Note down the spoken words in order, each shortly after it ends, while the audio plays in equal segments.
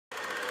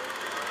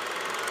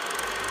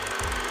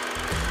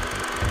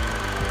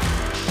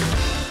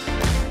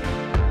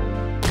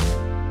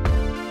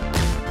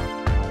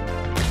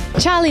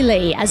Charlie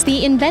Lee, as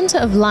the inventor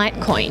of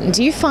Litecoin,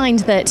 do you find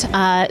that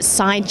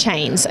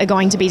sidechains are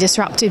going to be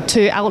disruptive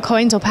to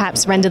altcoins or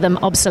perhaps render them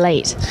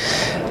obsolete?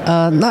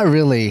 Not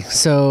really.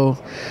 So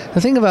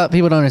the thing about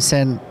people don't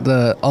understand,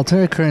 the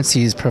alternative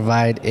currencies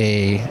provide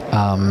it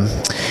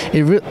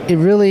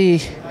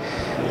really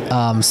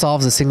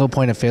solves a single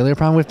point of failure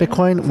problem with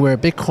Bitcoin, where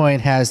Bitcoin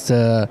has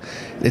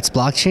its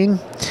blockchain,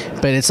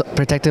 but it's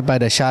protected by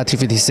the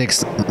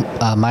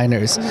SHA-256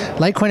 miners.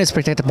 Litecoin is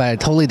protected by a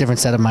totally different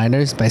set of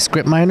miners, by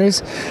script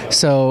miners.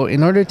 So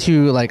in order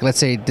to, like, let's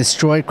say,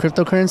 destroy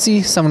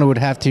cryptocurrency, someone would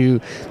have to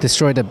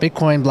destroy the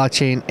Bitcoin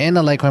blockchain and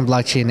the Litecoin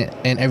blockchain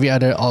and every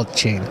other alt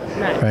chain,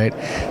 right?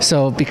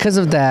 So because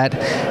of that,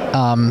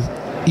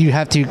 you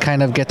have to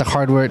kind of get the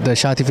hardware, the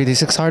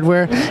SHA-256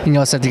 hardware, and you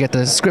also have to get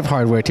the script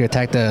hardware to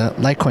attack the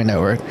Litecoin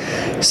network.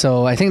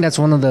 So I think that's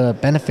one of the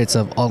benefits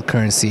of alt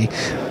currency.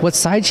 What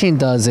sidechain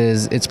does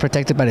is it's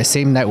protected by the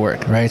same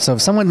network, right? So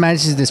if someone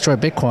manages to destroy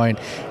Bitcoin,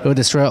 it will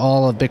destroy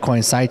all of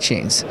Bitcoin's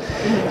sidechains.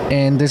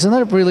 And there's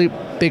another really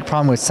big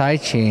problem with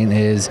sidechain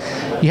is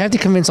you have to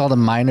convince all the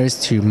miners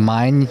to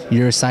mine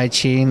your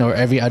sidechain or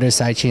every other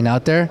sidechain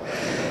out there.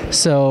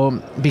 So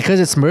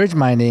because it's merge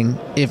mining,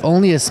 if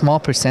only a small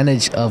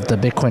percentage of the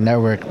Bitcoin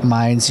network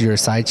mines your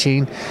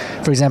sidechain,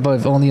 for example,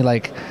 if only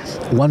like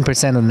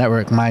 1% of the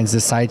network mines the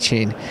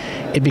sidechain,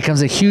 it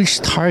becomes a huge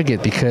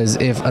target, because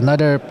if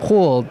another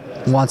pool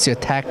wants to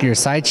attack your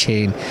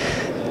sidechain,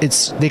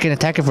 they can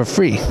attack it for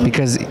free,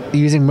 because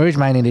using merge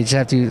mining, they just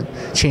have to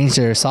change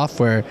their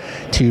software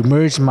to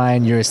merge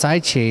mine your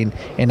sidechain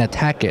and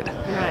attack it,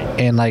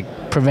 and like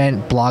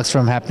prevent blocks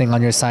from happening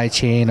on your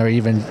sidechain, or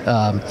even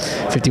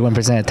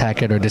 51%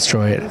 attack it or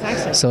destroy it.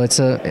 Exactly.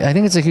 So I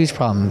think it's a huge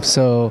problem.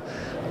 So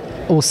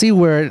we'll see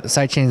where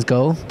sidechains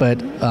go,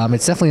 but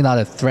it's definitely not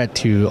a threat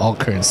to alt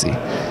currency.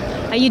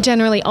 Are you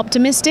generally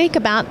optimistic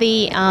about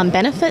the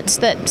benefits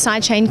that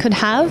sidechain could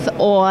have,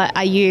 or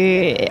are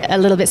you a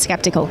little bit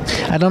skeptical?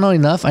 I don't know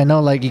enough. I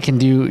know like you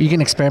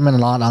can experiment a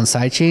lot on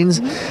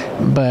sidechains,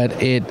 but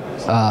it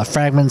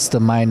fragments the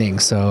mining.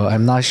 So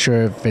I'm not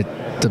sure if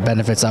the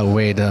benefits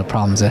outweigh the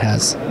problems it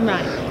has.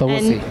 Right. But we'll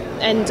see.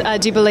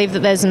 And do you believe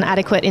that there's an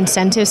adequate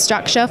incentive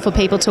structure for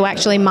people to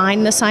actually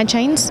mine the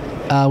sidechains?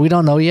 We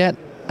don't know yet.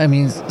 I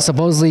mean,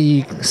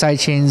 supposedly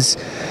sidechains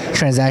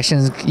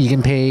transactions, you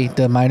can pay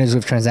the miners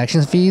with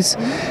transaction fees,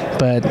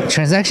 but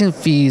transaction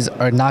fees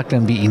are not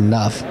going to be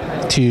enough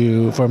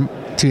to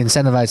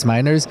incentivize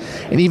miners.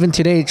 And even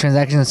today,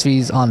 transaction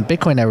fees on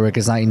Bitcoin network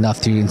is not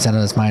enough to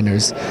incentivize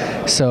miners.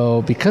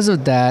 So because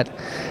of that,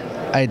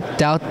 I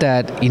doubt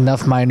that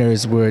enough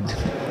miners would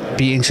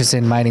be interested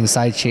in mining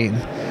sidechain.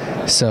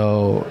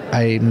 So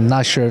I'm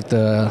not sure if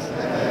the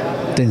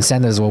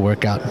incentives will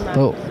work out.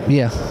 But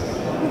yeah.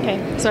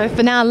 Okay, so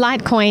for now,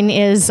 Litecoin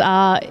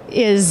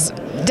is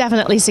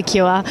definitely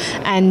secure,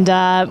 and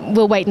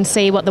we'll wait and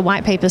see what the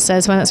white paper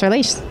says when it's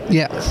released.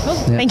 Yeah. Cool.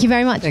 Yeah. Thank you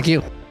very much. Thank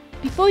you.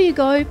 Before you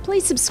go,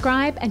 please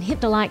subscribe and hit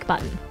the like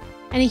button.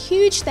 And a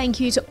huge thank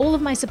you to all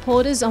of my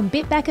supporters on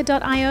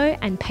bitbacker.io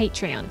and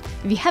Patreon.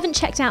 If you haven't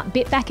checked out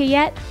Bitbacker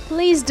yet,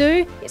 please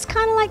do. It's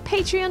kind of like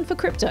Patreon for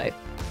crypto.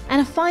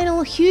 And a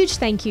final huge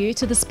thank you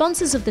to the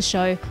sponsors of the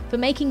show for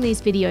making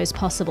these videos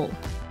possible.